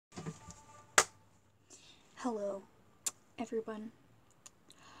Hello, everyone.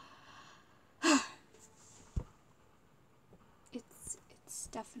 It's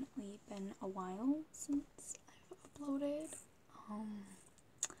definitely been a while since I've uploaded.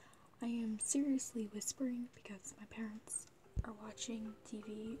 I am seriously whispering because my parents are watching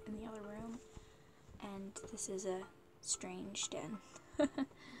TV in the other room, and this is a strange den.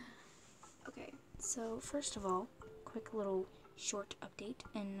 Okay, so first of all, quick little short update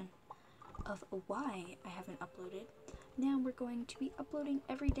of why I haven't uploaded. Now we're going to be uploading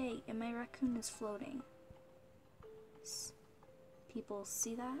every day, and my raccoon is floating. People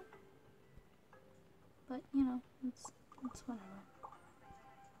see that, but you know, it's whatever.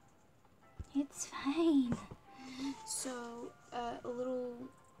 It's fine. So, a little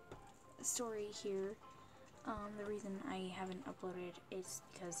story here. The reason I haven't uploaded is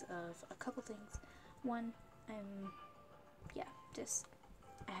because of a couple things. One,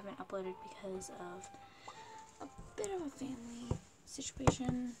 I haven't uploaded because of a bit of a family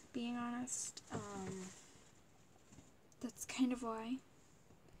situation, being honest. That's kind of why.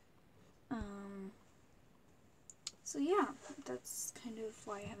 So yeah, that's kind of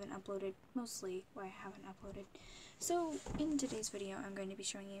why I haven't uploaded, mostly why I haven't uploaded. So in today's video, I'm going to be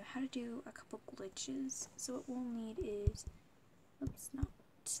showing you how to do a couple glitches. So what we'll need is, oops, not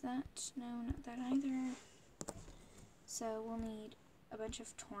that, no, not that either. So we'll need a bunch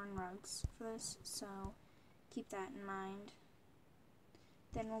of torn rugs for this, so keep that in mind.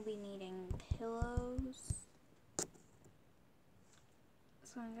 Then we'll be needing pillows.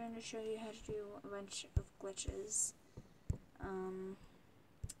 So I'm going to show you how to do a bunch of glitches.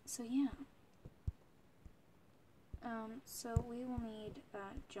 So yeah. So we will need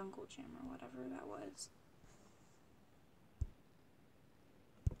a jungle gym or whatever that was.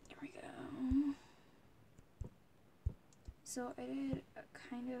 There we go. So I did a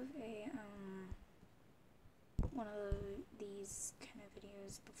kind of a, one of these kind of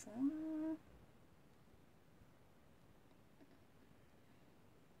videos before.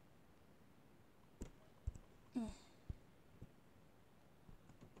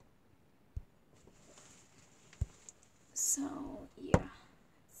 So, yeah,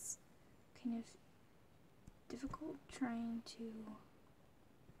 it's kind of difficult trying to,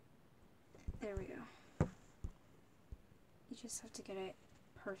 there we go. You just have to get it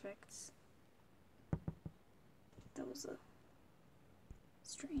perfect. That was a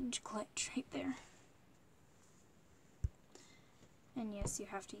strange glitch right there. And yes, you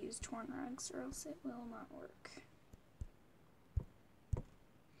have to use torn rugs or else it will not work.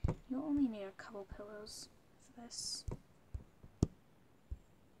 You'll only need a couple pillows for this.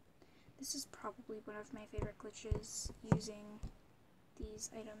 This is probably one of my favorite glitches, using these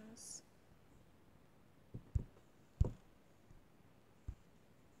items.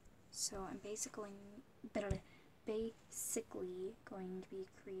 So I'm basically going to be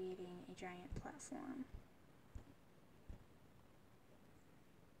creating a giant platform.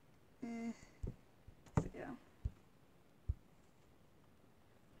 There we go.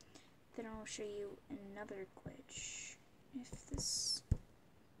 Then I'll show you another glitch. If this,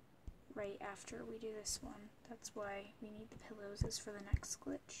 right after we do this one, that's why we need the pillows, is for the next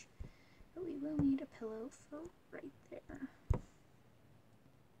glitch. But we will need a pillow for right there.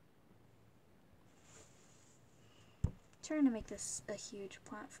 Trying to make this a huge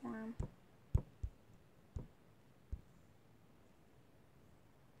platform.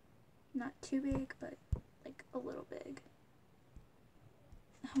 Not too big, but like a little big.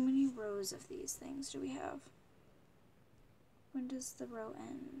 How many rows of these things do we have? When does the row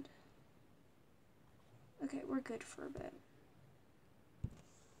end? Okay, we're good for a bit.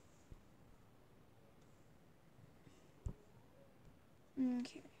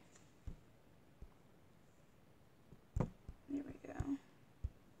 Okay. There we go.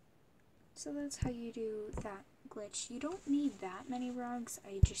 So that's how you do that glitch. You don't need that many rugs.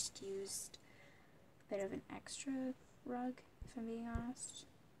 I just used a bit of an extra rug, if I'm being honest.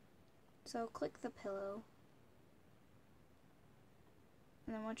 So click the pillow.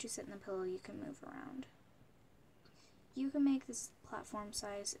 And then once you sit in the pillow, you can move around. You can make this platform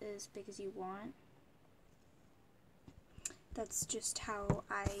size as big as you want. That's just how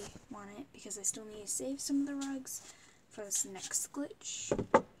I want it, because I still need to save some of the rugs for this next glitch.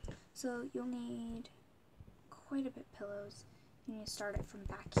 So you'll need quite a bit of pillows. You need to start it from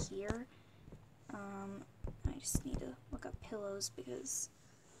back here. I just need to look up pillows because,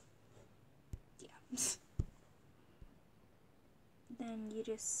 yeah. Then you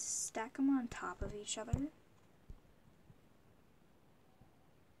just stack them on top of each other.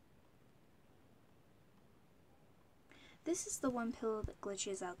 This is the one pillow that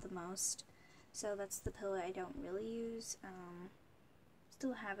glitches out the most. So that's the pillow I don't really use.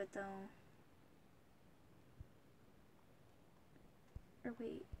 Still have it though. Or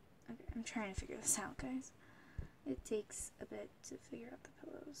wait, okay, I'm trying to figure this out, guys. It takes a bit to figure out the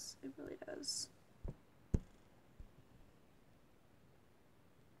pillows. It really does.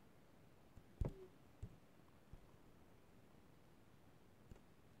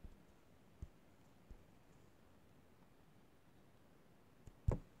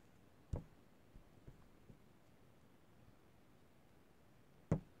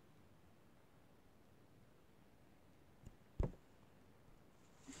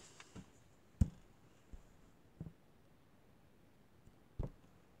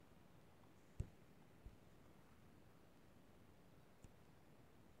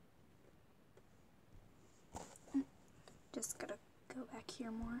 Just gotta go back here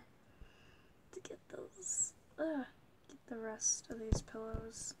more to get those, get the rest of these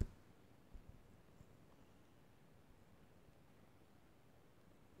pillows.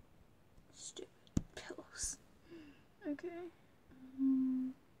 Stupid pillows. Okay.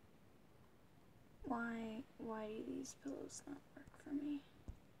 Why do these pillows not work for me?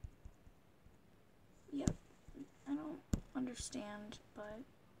 Yep. I don't understand, but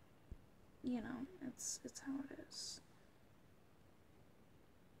you know, it's how it is.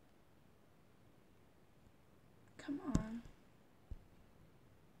 Come on.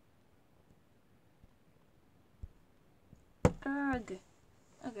 Ugh.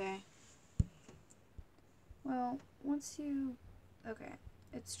 Okay. Well, once you... Okay.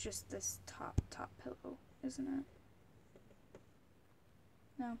 It's just this top pillow, isn't it?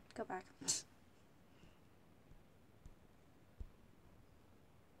 No, go back.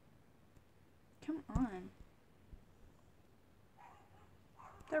 Come on.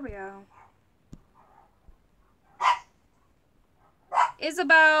 There we go.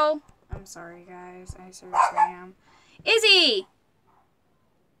 Isabel! I'm sorry, guys. I seriously am. Izzy!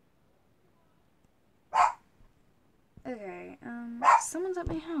 Okay, someone's at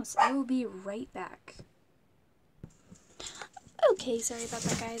my house. I will be right back. Okay, sorry about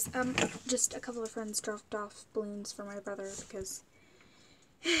that, guys. Just a couple of friends dropped off balloons for my brother because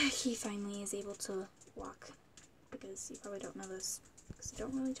he finally is able to walk. Because you probably don't know this, because I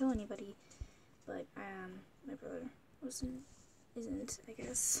don't really tell anybody. But, my brother wasn't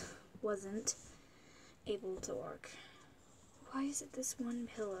able to walk. Why is it this one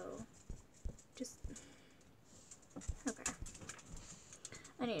pillow? Just... Okay.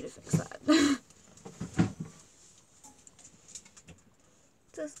 I need to fix that.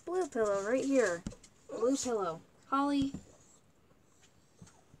 This blue pillow right here. Blue pillow. Holly.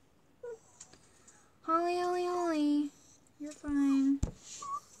 Holly, Holly, Holly. You're fine.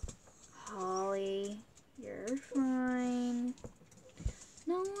 Holly. You're fine.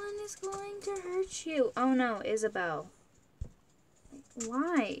 No one is going to hurt you. Oh no, Isabel.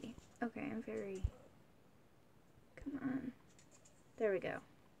 Why? Okay, I'm very... Come on. There we go.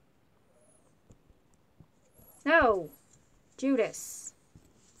 No! Judas.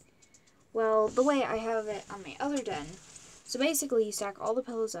 Well, the way I have it on my other den, so basically you stack all the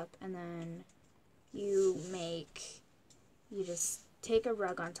pillows up and then you just take a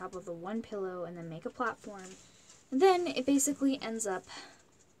rug on top of the one pillow and then make a platform. And then it basically ends up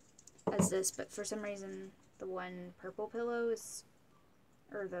as this, but for some reason the one purple pillow is,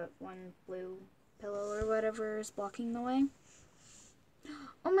 or the one blue pillow or whatever is blocking the way.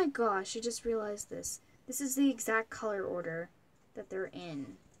 Oh my gosh, I just realized this. This is the exact color order that they're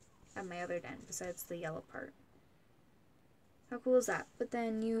in at my other den, besides the yellow part. How cool is that? But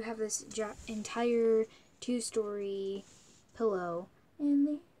then you have this entire 2-story pillow in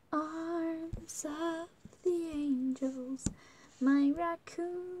the arms of the angels. My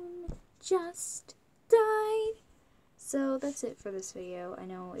raccoon just died. So that's it for this video. I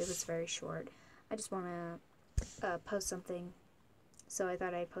know it was very short. I just want to post something, so I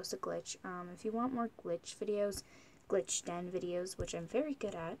thought I'd post a glitch. If you want more glitch videos, glitch den videos, which I'm very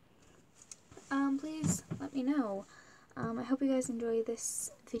good at, please let me know. I hope you guys enjoy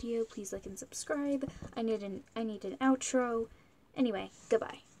this video. Please like and subscribe. I need an outro. Anyway,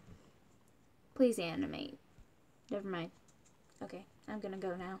 goodbye. Please animate. Never mind. Okay, I'm gonna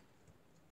go now.